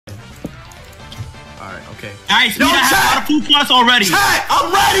Alright, okay. Alright, Speed, I have a lot of food plots already. Chat,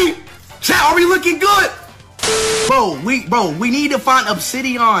 I'm ready! Chat, are we looking good? Bro, we need to find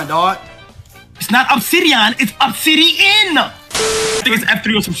obsidian, dog. It's not obsidian, it's obsidian! I think it's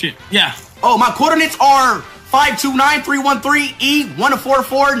F3 or some shit. Yeah. Oh, my coordinates are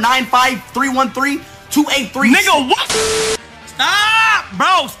 529-313-E144-95313-283. Nigga, what? Stop!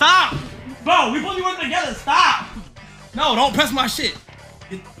 Bro, stop! Bro, we supposed to be working together. Stop! No, don't press my shit.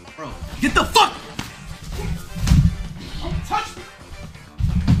 Bro, get the fuck! Don't touch me!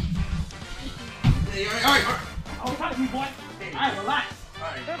 Hey, alright. Don't touch me, boy. Alright, relax.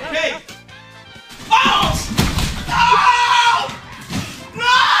 Alright. Okay. Oh! No!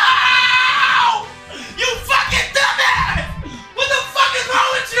 No! You fucking dumbass! What the fuck is wrong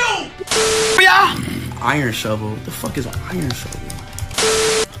with you? Yeah. Iron shovel. What the fuck is an iron shovel?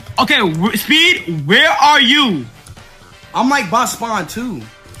 Okay, Speed, where are you? I'm like boss spawn too.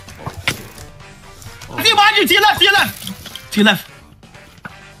 I see you behind you, to your left, to your left. To your left.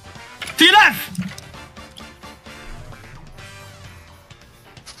 To your left.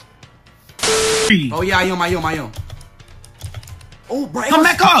 Oh yeah, I am. Oh, bro. Come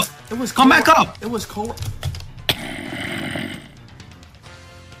back up. It was Come cold. back up. It was cold.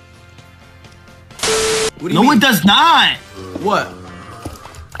 What do you mean? It does not. What?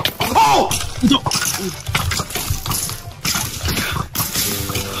 Oh!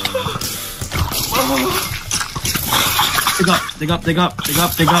 Dig up.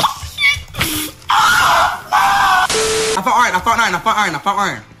 I found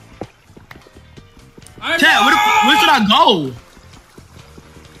iron. Chat, where should I go?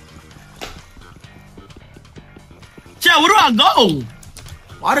 Chat, where do I go?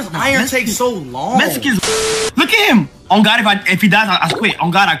 Why does iron take so long? Mexicans. Look at him. On God, if he dies, I quit. On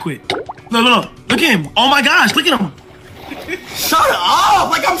God, I quit. Look. Look at him. Oh my gosh, look at him. Shut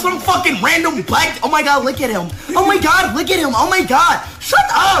up! Like I'm some fucking random black. Oh my god, look at him. Oh my god, look at him. Oh my god. Shut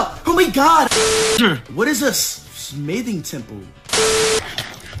up. Oh my god. Sure. What is a smithing temple?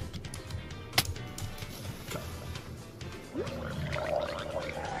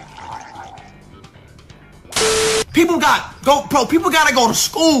 People gotta go to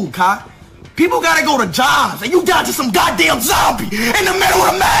school, Kai. People gotta go to jobs, and you got to some goddamn zombie in the middle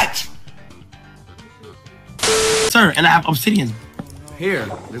of the match. Sir, and I have obsidian. Here,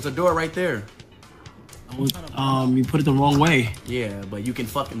 there's a door right there. You put it the wrong way. Yeah, but you can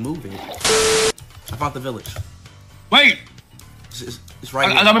fucking move it. I found the village. Wait! It's right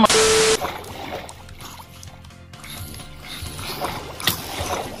here. I got my...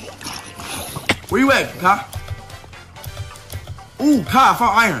 Where you at, Kai? Ooh, Kai, I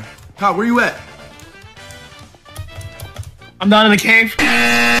found iron. Kai, where you at? I'm down in the cave.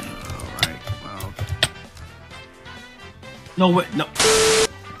 Alright, wow, okay. No, wait, no.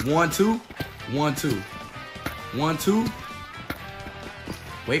 1, 2, 1, 2. 1, 2.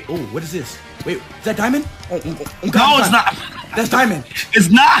 Wait, oh, what is this? Wait, is that diamond? Oh, no, it's not. That's diamond.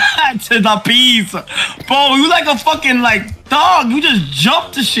 It's not. It's a piece. Bro, you like a fucking, like, dog. You just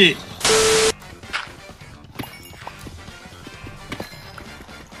jumped to shit.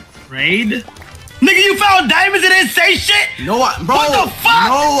 Raid? Nigga, you found diamonds and didn't say shit? No, bro. What the fuck?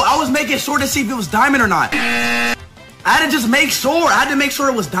 No, I was making sure to see if it was diamond or not. I had to just make sure. I had to make sure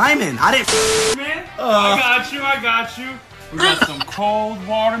it was diamond. I didn't. Man, I got you. We got some cold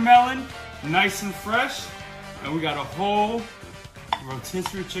watermelon, nice and fresh, and we got a whole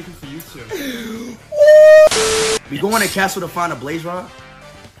rotisserie chicken for you too. We going to castle to find a blaze rod?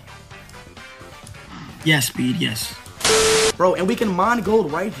 Yes, Speed, yes. Bro, and we can mine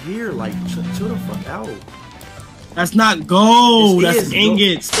gold right here. Like, chill the fuck out. That's not gold. That's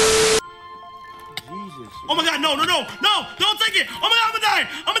ingots. Jesus. Oh my god, no, don't take it. Oh my god, I'm gonna die.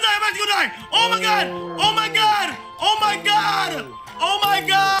 I'm about to go die. Oh my god.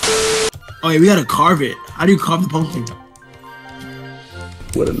 Oh yeah, we gotta carve it. How do you carve the pumpkin?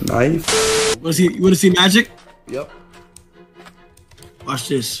 With a knife. You wanna see magic? Yep. Watch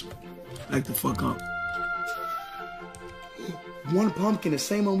this. Back the fuck up. One pumpkin, the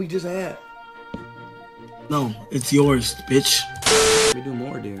same one we just had. No, it's yours, bitch. Let me do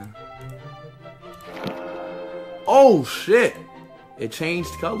more, dear. Oh shit! It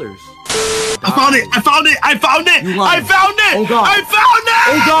changed colors. I found it! You lying. Oh god! I found it!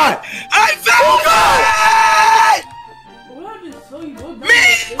 Oh god! I found it!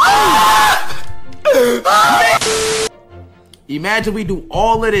 Me! Imagine we do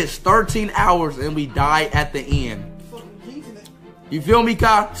all of this 13 hours and we die at the end. You feel me,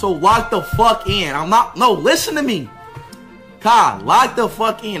 Kai? So lock the fuck in. No, listen to me. Kai, lock the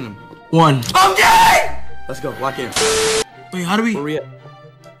fuck in. 1. I'm gay! Let's go, lock in. Wait, how do we? Where we at?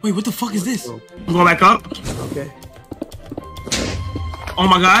 Wait, what the fuck is this? I'm going back up. Okay. Oh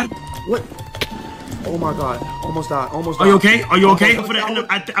my god. What? Oh my god. Almost died. Almost died. Are you okay? Are you okay? Almost For the end of,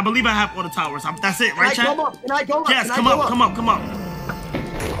 I believe I have all the towers. That's it, right, Can I chat? go up? Can I go up? Yes, Can I come go up, come up, come up.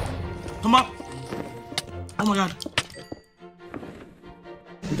 Come up. Oh my god.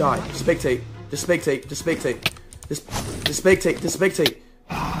 You died. Spectate. Just spectate. Just spectate. Just spectate. Just spectate.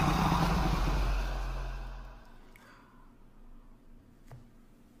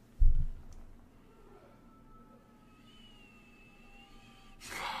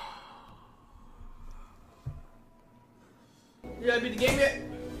 You gotta beat the game yet?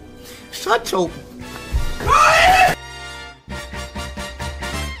 Shut your